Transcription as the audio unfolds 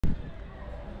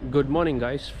Good morning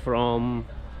guys from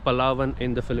Palawan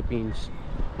in the Philippines,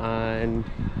 and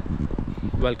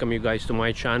welcome you guys to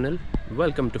my channel.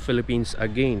 Welcome to Philippines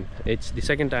again. It's the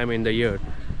second time in the year.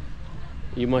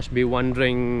 You must be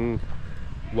wondering,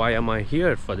 why am I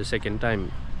here for the second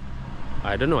time?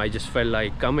 I don't know, I just felt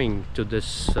like coming to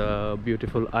this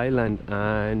beautiful island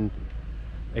and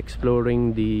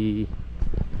exploring the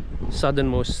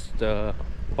southernmost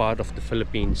part of the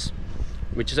Philippines,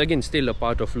 which is again still a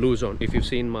part of Luzon. If you've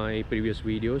seen my previous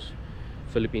videos,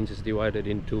 Philippines is divided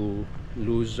into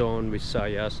Luzon,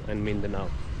 Visayas and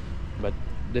Mindanao, but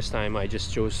this time I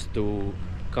just chose to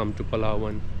come to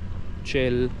Palawan,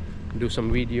 chill, do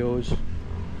some videos,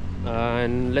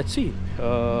 and let's see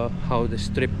how this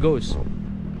trip goes.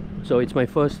 So it's my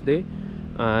first day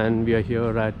and we are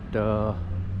here at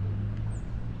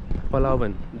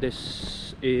Palawan.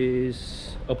 This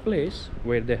is a place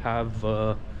where they have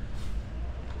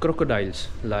crocodiles.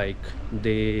 Like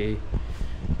they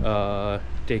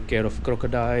take care of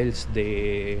crocodiles.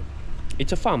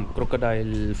 It's a farm,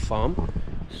 crocodile farm.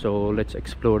 So let's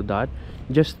explore that.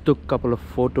 Just took a couple of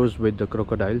photos with the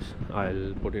crocodiles.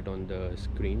 I'll put it on the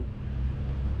screen.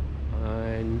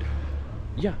 And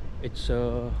yeah, it's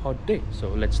a hot day, so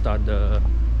let's start the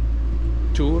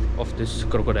tour of this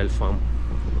crocodile farm.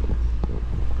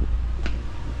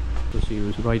 To see,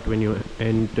 right when you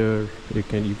enter,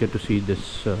 you get to see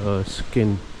this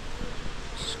skin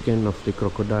of the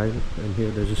crocodile, and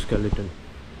here there's a skeleton.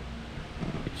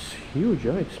 It's huge,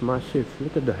 huh? It's massive.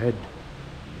 Look at the head.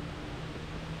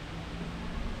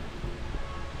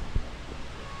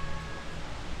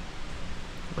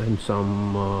 And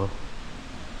some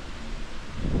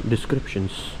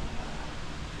descriptions.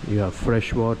 You have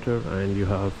fresh water and you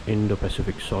have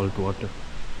Indo-Pacific salt water.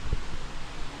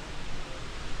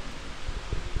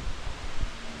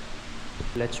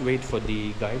 Let's wait for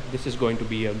the guide. This is going to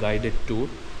be a guided tour,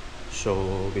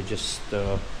 so we're just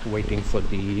waiting for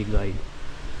the guide.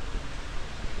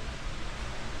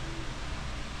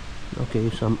 Okay,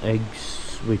 some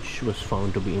eggs which was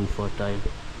found to be infertile.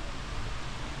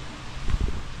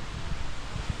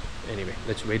 Anyway,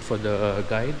 let's wait for the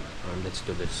guide and let's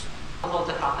do this. Hold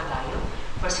the crocodile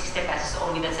for 60 pesos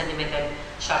only. That's unlimited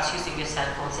shots using your cell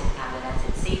phones and cameras.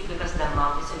 It's safe because the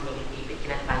mouth isn't really deep. It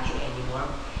cannot bite you anymore.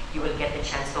 You will get the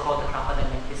chance to hold the crocodile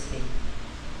like this big.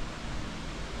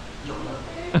 Joke lang.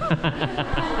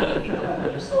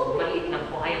 So, maliit na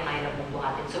po, kaya-kaya na pong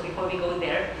buhatin. So before we go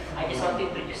there, I just want to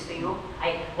introduce to you,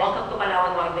 welcome to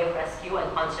Palawan Wildlife Rescue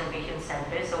and Conservation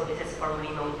Center. So this is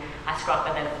formerly known as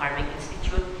Crocodile Farming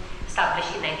Institute,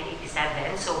 established in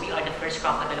 1987. So we are the first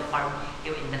crocodile farm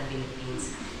here in the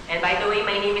Philippines. And by the way,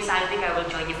 my name is Alvin. I will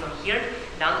join you from here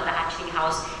down to the hatching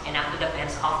house and up to the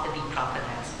pens of the big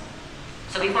crocodiles.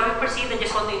 So before we proceed, I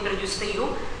just want to introduce to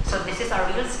you. So this is our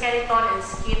real skeleton and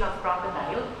skin of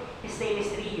crocodile. His name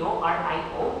is Rio,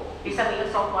 R-I-O. He's a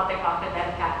real saltwater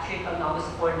crocodile captured on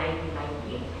August 4,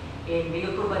 1990 in the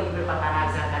Yutuba River,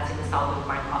 Pataraza. That's in the southern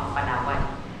part of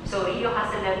Palawan. So Rio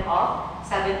has a length of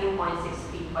 17.6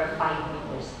 feet or 5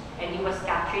 meters. And he was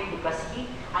captured because he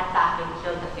attacked and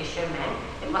killed the fisherman.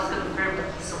 It was confirmed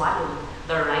that he swallowed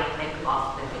the right leg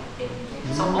of the victim.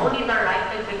 So only the right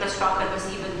leg, because crocodiles,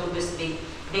 even though this big,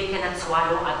 they cannot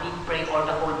swallow a big prey or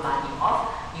the whole body of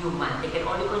human. They can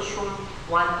only consume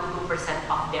 1 to 2%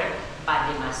 of their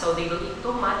body mass. So they don't eat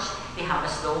too much. They have a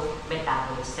slow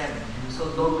metabolism.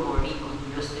 So don't worry,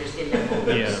 good news, they're still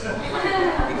leftovers.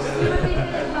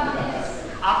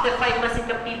 After 5 months in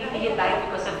captivity, he died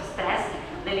because of stress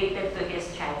related to his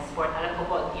transport. Alam ko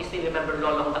po, you still remember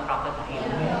Lolong the crocodile.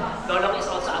 Lolong is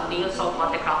also a male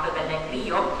saltwater crocodile like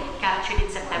Rio, captured in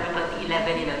September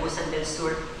 2011 in Agusan del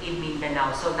Sur in Mindanao.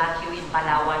 So not here in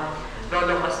Palawan.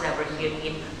 Lolong was never here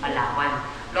in Palawan.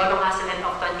 Lolong has a length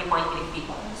of 20.3 feet,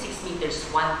 6 meters,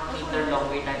 1 meter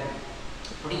longer than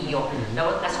Rio.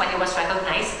 That's why he was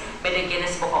recognized by the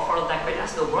Guinness Book of World Records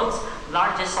as the world's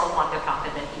largest saltwater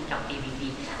crocodile in captivity.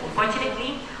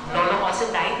 Unfortunately, Lolong also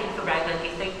died in February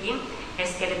 2013. His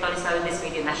skeleton is now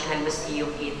displayed in National Museum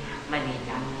in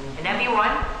Manila. And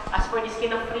everyone, as for the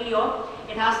skin of Rio,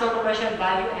 it has no commercial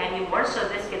value anymore, so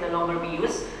this can no longer be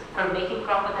used for making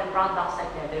crocodile products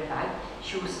like leather bag,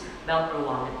 shoes, belt, or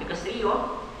wallet. Because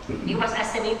Rio, he was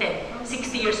estimated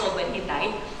 60 years old when he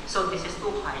died, so this is too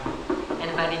hard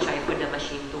and very dry for the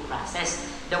machine to process.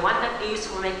 The one that they use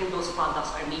for making those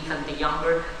products are made from the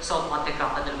younger saltwater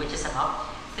crocodile, which is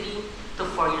about 3 to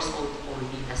 4 years old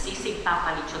only. The sisig,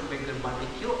 tapa, lechon burger,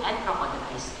 barbecue, and crocodile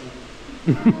ice cream.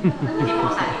 Hindi mo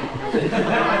kasali yan.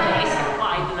 Crocodile ice cream po,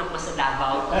 ay doon lang po sa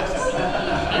Davao.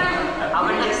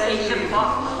 Our next station po.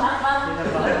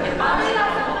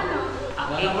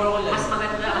 Okay, mas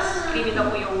maganda, creamy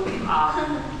daw po yung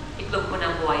itlog po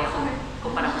ng buhaya ko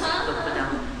kumpara po sa itlog po ng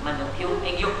manok. Yung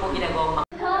egg yolk po ginagawang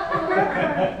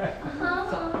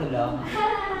Sakto lang.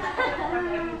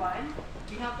 everyone,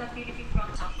 we have the Philippine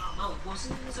crocodile.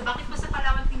 So bakit pa sa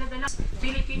Palawan pinadala?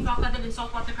 Philippine crocodile and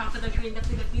saltwater crocodile here in the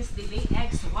Philippines, they lay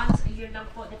eggs once a year lang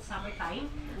po. That's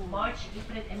summertime, March,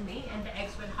 April, and May. And the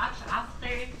eggs will hatch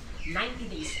after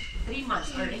 90 days, 3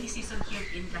 months, or rainy season here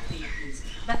in the Philippines.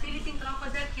 The Philippine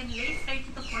crocodile can lay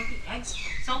 30 to 40 eggs,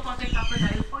 saltwater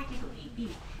crocodile 40 to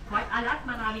 80. Quite a lot,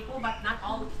 marami po, but not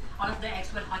all of the eggs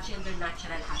will hatch in their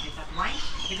natural habitat. Why?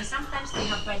 Because sometimes they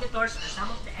have predators or some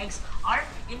of the eggs are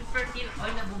infertile or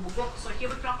nabubugok. So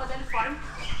here with Crocodile Farm,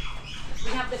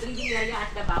 we have the breeding area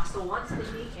at the back. So once they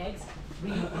lay eggs,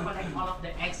 we collect all of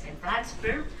their eggs and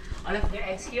transfer all of their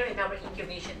eggs here in our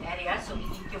incubation area. So we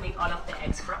incubate all of the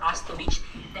eggs for us to reach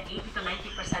the 80 to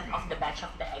 90% of the batch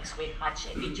of the eggs will hatch.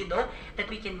 And did you know that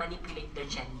we can manipulate their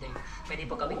gender? Pwede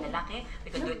po gawing lalaki, we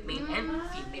can do it male and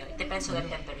female. It depends on the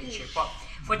temperature po.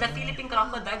 For the Philippine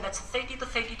crocodile, that's 30 to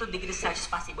 32 degrees Celsius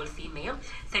possible female,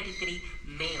 33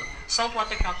 male.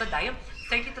 Saltwater crocodile,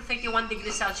 30 to 31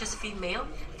 degrees Celsius female,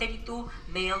 32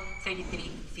 male, 33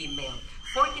 female.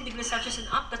 40 degrees Celsius and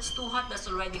up, that's too hot, that's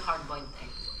already hard-boiled egg.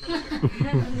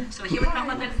 So here at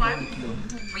Crocodile Farm,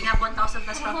 we have 1,000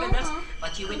 plus crocodiles,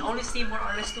 but you will only see more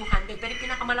or less 200. Pero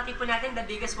pinakamalaki po natin, the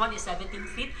biggest one is 17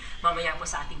 feet. Mamaya po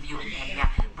sa ating viewing area,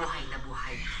 buhay na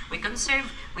buhay. We conserve,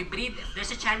 we breed. If there's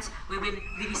a chance, we will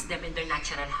release them in their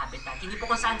natural habitat. Hindi po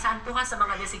kung saan-saan po sa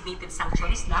mga designated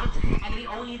sanctuaries lang, and we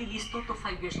only release 2 to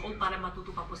 5 years old para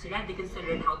matuto pa po sila. They can still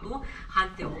learn how to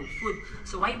hunt their own food.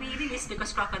 So why we release?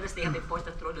 Because crocodiles, they have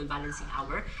important role in balancing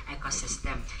our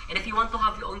ecosystem. And if you want to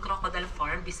have your own crocodile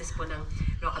farm, business po ng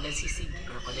crocodile sisig,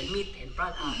 crocodile meat and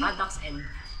products and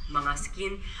mga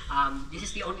skin, this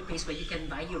is the only place where you can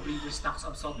buy your breeder stocks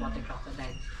of saltwater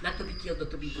crocodile. Not to be killed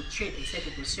or to be butchered. Instead,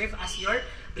 it will serve as your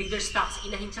breeder stocks.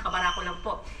 Inahin sa kabarako lang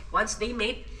po. Once they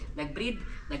mate, nag-breed,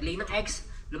 nag-lay ng eggs,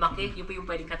 lumaki, yun po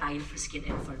yung pwedeng katayin for skin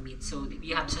and for meat. So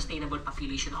we have sustainable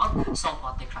population of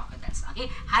saltwater crocodiles. Okay,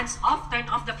 hands off,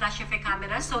 turn off the flash of your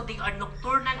camera. So they are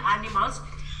nocturnal animals,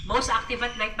 most active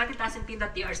at night, but it doesn't mean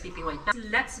that they are sleeping white.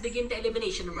 Let's begin the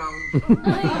elimination round.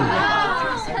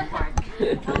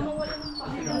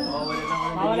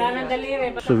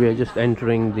 So we are just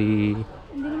entering the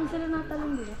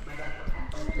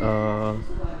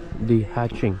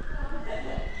hatching.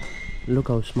 Look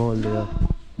how small they are.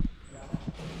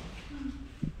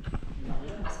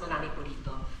 Mas marami po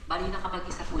dito. Bali na kapag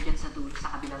isa po dyan sa dulo,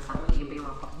 sa kabilang sangka, yun pa yung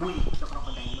mga bully na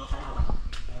crocodile, no? Palawan.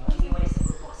 Iniwalis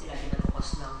na po sila din ang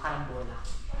ukos ng karambola.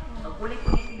 Ang kulay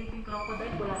po ng Philippine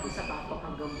crocodile, mula po sa batok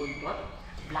hanggang buntot,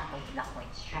 black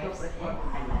white stripes, and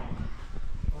alive.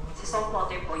 Si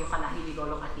saltwater po, yung kalahili,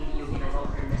 lolong at hili, yung ginagawa.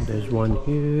 There's one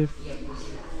here. Yan po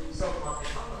sila. Saltwater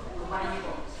crocodile. Kumain niyo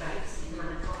po, stripes,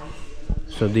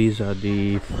 So these are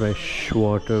the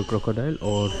freshwater crocodile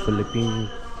or Philippine.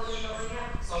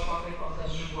 Saltwater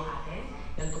crocodile yung buhatin.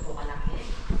 Yan to po kalaki.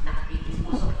 Nakatitig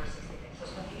po sa first 60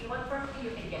 pesos. Pag if you want for free,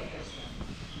 you can get this one.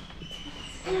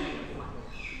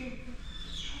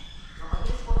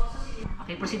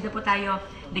 Okay, proceed na po tayo.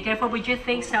 Be careful with your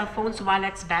things, cell phones,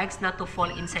 wallets, bags, not to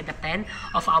fall inside the pen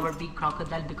of our big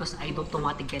crocodile because I don't know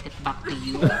what to get it back to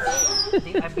you.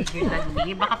 They are bigger than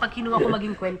me. Baka pag kinuha ko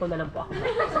maging kwento na lang po ako.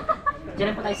 Diyan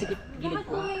lang po tayo sa gilid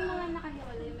po.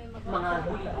 Mga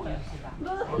huli po kayo sila.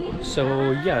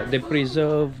 So yeah, they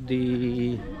preserve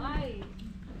the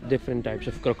different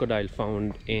types of crocodile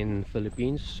found in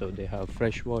Philippines. So they have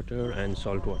freshwater and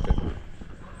saltwater.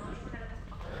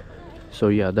 So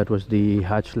yeah, that was the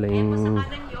hatchling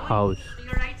house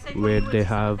where they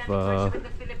have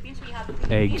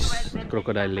eggs.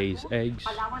 Crocodile lays eggs.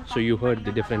 So you heard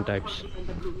the different types.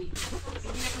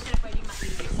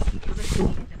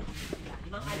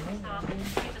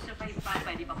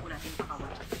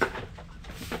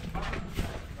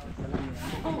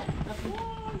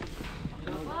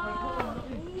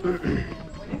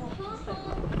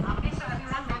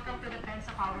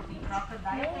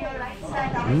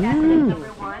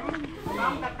 Number 1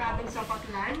 from the province of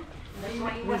Aklan. That's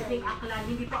why he was named Aklan.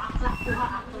 Hindi po Aklan,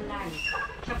 kuha Aklan.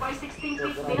 Siya po ay 16 feet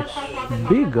male, saltwater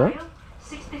crocodile.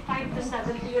 65 to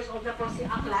 70 years old na po si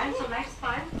Aklan. So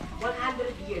lifespan,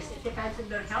 100 years. It depends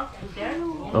on their health and their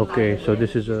Okay, so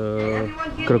this is a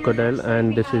crocodile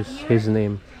and this is his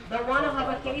name. The one who have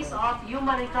a case of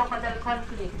human and crocodile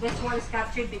conflict. This one is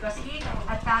captured because he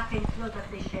attacked and killed the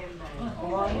fisherman.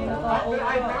 But they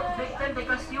are not victim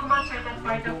because humans are not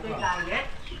part of their diet.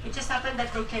 It just happened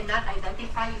that they cannot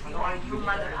identify if you are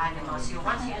human or animal. So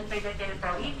once you enter their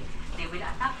territory, they will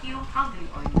attack you,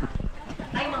 hungry or not.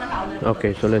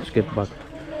 Okay, so let's get back.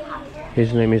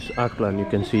 His name is Aklan, you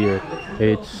can see it.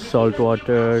 It's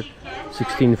saltwater,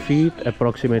 16 feet,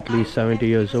 approximately 70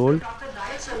 years old.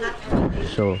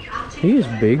 So he is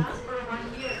big,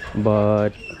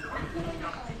 but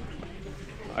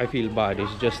I feel bad.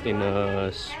 He's just in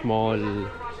a small.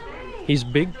 He's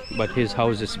big, but his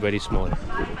house is very small.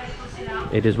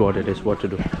 It is what it is, what to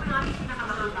do.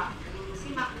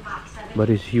 But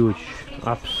he's huge,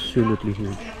 absolutely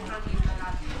huge.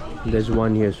 There's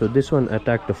one here. So this one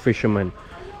attacked a fisherman.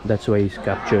 That's why he's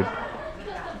captured.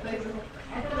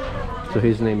 So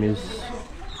his name is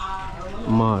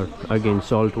Mar. Again,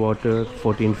 saltwater,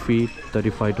 14 feet,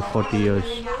 35 to 40 years.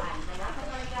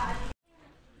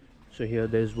 So here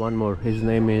there's one more. His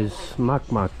name is Mak,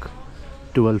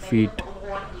 12 feet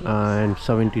and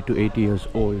 70 to 80 years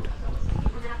old.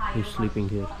 He's sleeping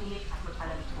here.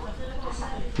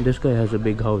 This guy has a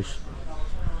big house.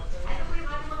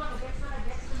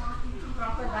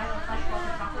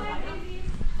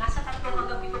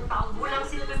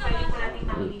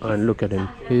 And look at him.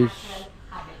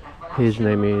 His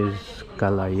name is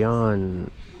Kalayan.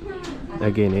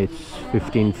 Again, it's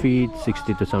 15 feet,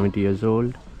 60 to 70 years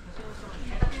old.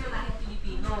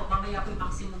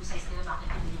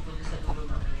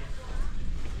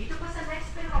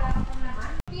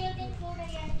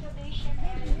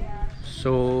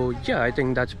 So yeah, I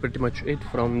think that's pretty much it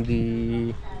from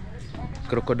the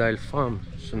crocodile farm.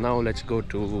 So now let's go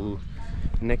to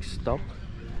next stop,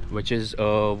 which is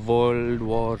a World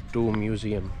War II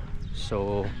museum.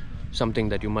 So something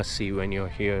that you must see when you're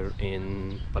here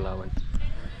in Palawan.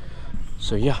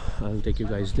 So yeah, I'll take you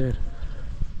guys there.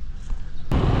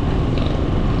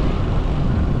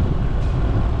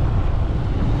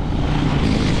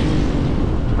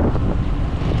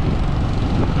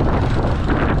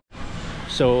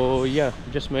 So yeah,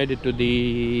 just made it to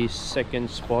the second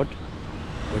spot,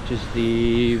 which is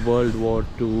the World War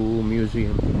II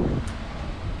museum.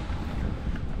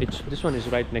 This one is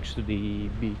right next to the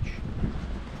beach.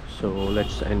 So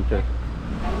let's enter.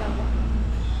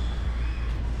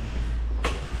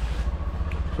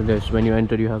 So there's, when you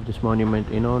enter, you have this monument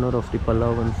in honor of the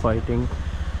Palawan fighting.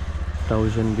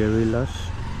 1,000 guerrillas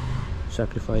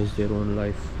sacrificed their own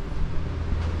life.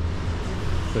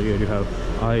 So here you have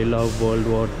I love World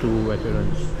War II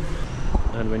veterans.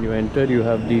 And when you enter, you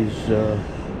have these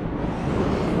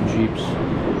jeeps.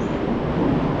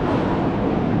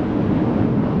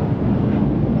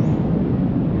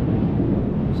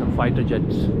 Some fighter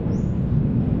jets.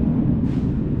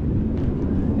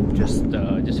 Just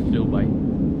flew by.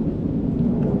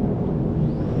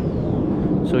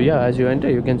 So yeah, as you enter,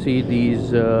 you can see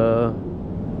these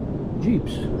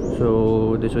jeeps.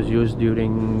 So this was used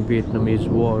during Vietnamese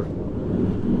War.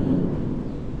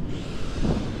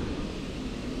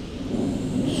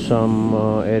 Some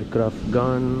aircraft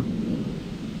gun.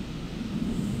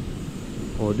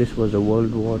 Oh, this was a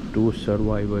World War II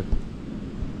survivor.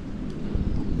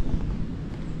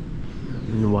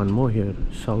 And one more here,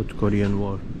 South Korean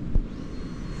War.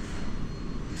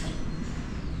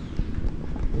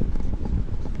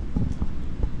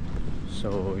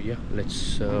 So yeah,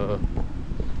 let's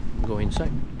go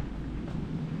inside.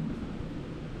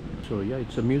 So yeah,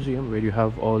 it's a museum where you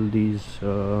have all these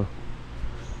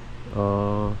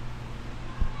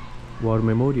war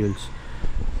memorials.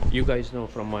 You guys know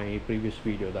from my previous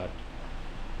video that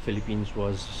Philippines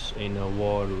was in a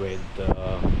war with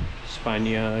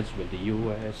Spaniards, with the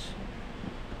US,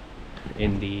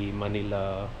 in the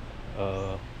Manila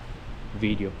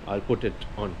video. I'll put it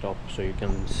on top so you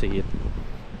can see it.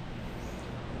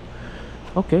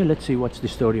 Okay, let's see what's the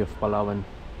story of Palawan.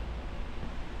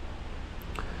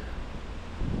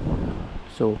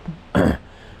 So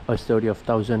a story of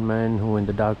 1,000 men who in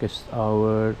the darkest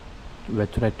hour were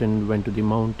threatened, went to the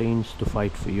mountains to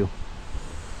fight for you.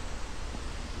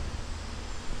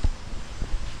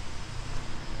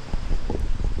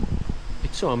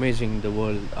 It's so amazing the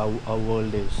world, our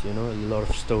world is, you know, a lot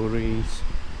of stories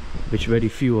which very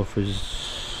few of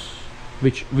us,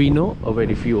 which we know, or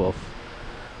very few of.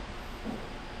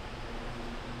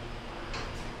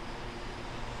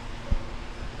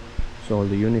 So all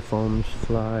the uniforms,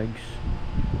 flags,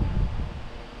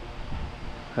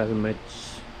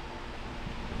 helmets.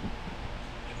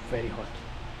 It's very hot.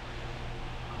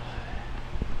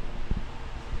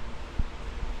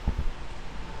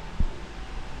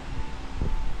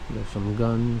 There's some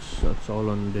guns, that's all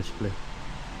on display.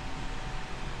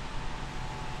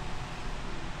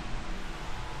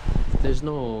 There's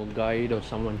no guide or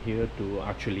someone here to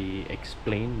actually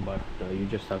explain, but you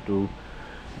just have to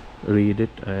read it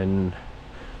and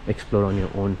explore on your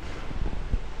own.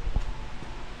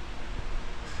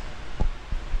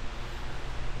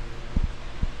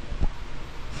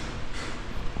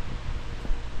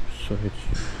 So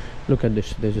it's, look at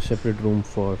this, there's a separate room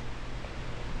for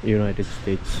United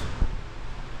States.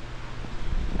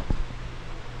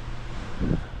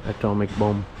 Atomic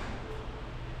bomb.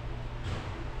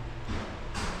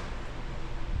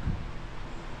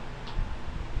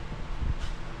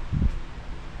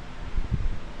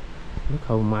 Look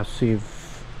how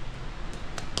massive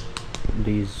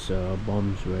these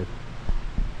bombs were.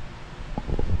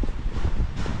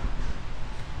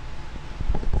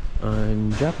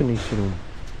 And Japanese room.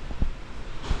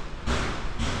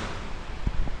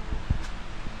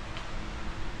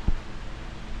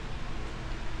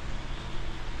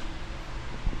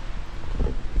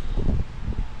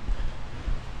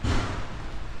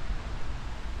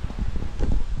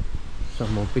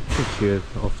 Some more pictures here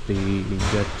of the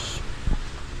jets.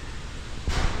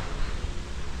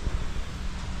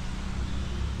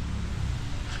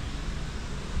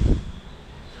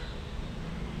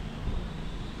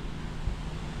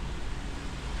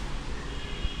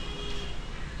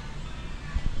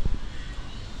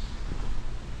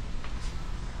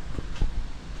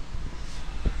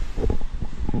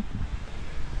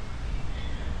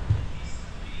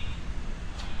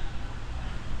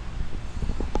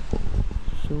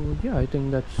 So yeah, I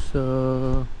think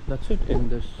that's it in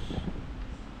this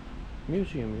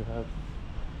museum. You have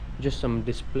just some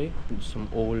display, some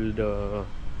old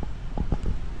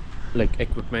like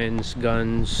equipments,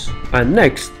 guns. And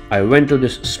next I went to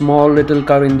this small little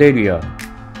carinderia.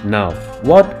 Now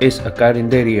what is a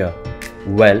carinderia?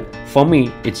 Well, for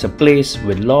me it's a place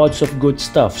with lots of good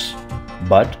stuffs,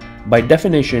 but by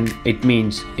definition it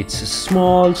means it's a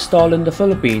small stall in the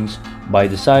Philippines by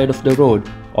the side of the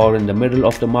road or in the middle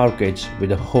of the markets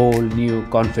with a whole new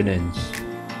confidence.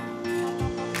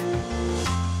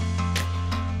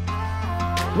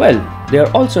 Well, they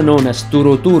are also known as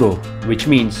turo turo, which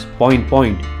means point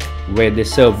point, where they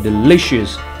serve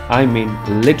delicious, I mean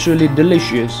literally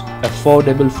delicious,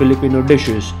 affordable Filipino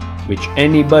dishes which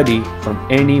anybody from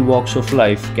any walks of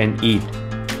life can eat.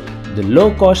 The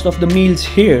low cost of the meals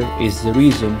here is the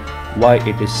reason why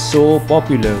it is so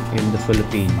popular in the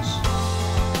Philippines.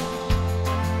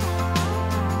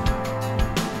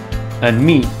 And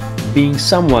me, being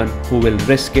someone who will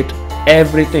risk it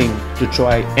everything to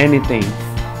try anything,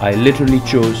 I literally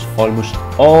chose almost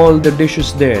all the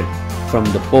dishes there, from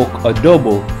the pork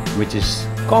adobo, which is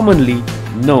commonly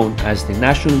known as the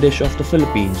national dish of the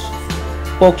Philippines,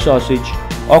 pork sausage,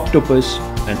 octopus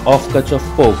and offcuts of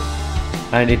pork.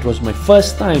 And it was my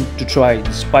first time to try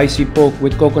the spicy pork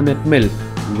with coconut milk.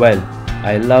 Well,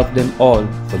 I love them all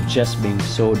for just being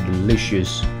so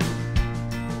delicious.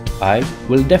 I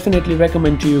will definitely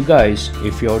recommend to you guys,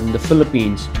 if you're in the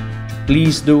Philippines,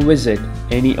 please do visit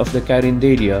any of the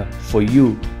carinderia for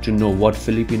you to know what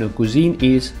Filipino cuisine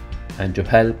is and to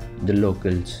help the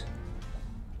locals.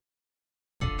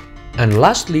 And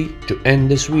lastly, to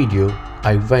end this video,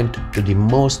 I went to the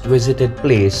most visited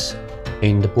place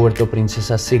in the Puerto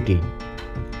Princesa City,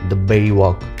 the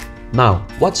Baywalk. Now,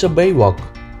 what's a Baywalk?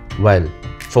 Well,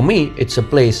 for me, it's a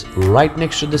place right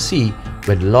next to the sea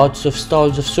with lots of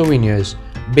stalls of souvenirs,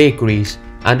 bakeries,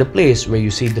 and a place where you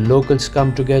see the locals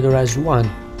come together as one,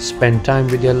 spend time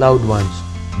with their loved ones.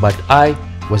 But I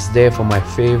was there for my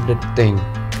favorite thing,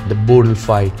 the boodle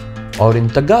fight, or in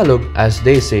Tagalog as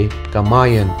they say,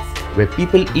 kamayan, where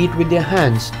people eat with their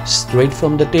hands straight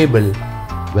from the table.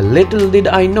 Well, little did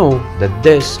I know that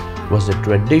this was the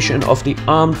tradition of the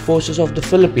armed forces of the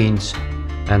Philippines,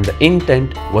 and the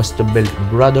intent was to build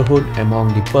brotherhood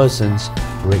among the persons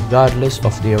regardless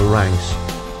of their ranks.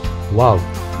 Wow,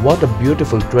 what a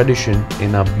beautiful tradition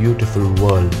in our beautiful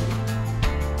world.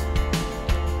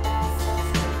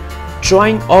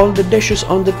 Trying all the dishes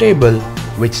on the table,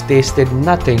 which tasted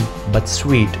nothing but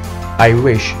sweet, I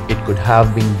wish it could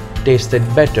have been tasted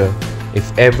better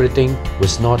if everything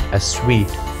was not as sweet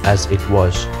as it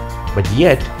was, but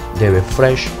yet they were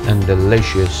fresh and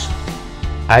delicious.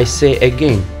 I say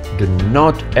again, do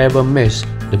not ever miss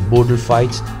the boodle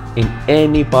fights in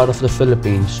any part of the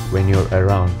Philippines when you're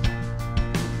around.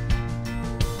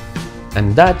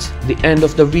 And that's the end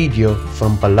of the video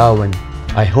from Palawan.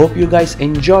 I hope you guys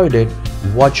enjoyed it,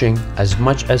 watching as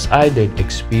much as I did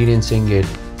experiencing it,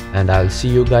 and I'll see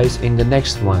you guys in the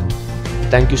next one.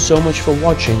 Thank you so much for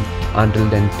watching. Until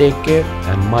then, take care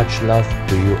and much love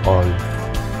to you all.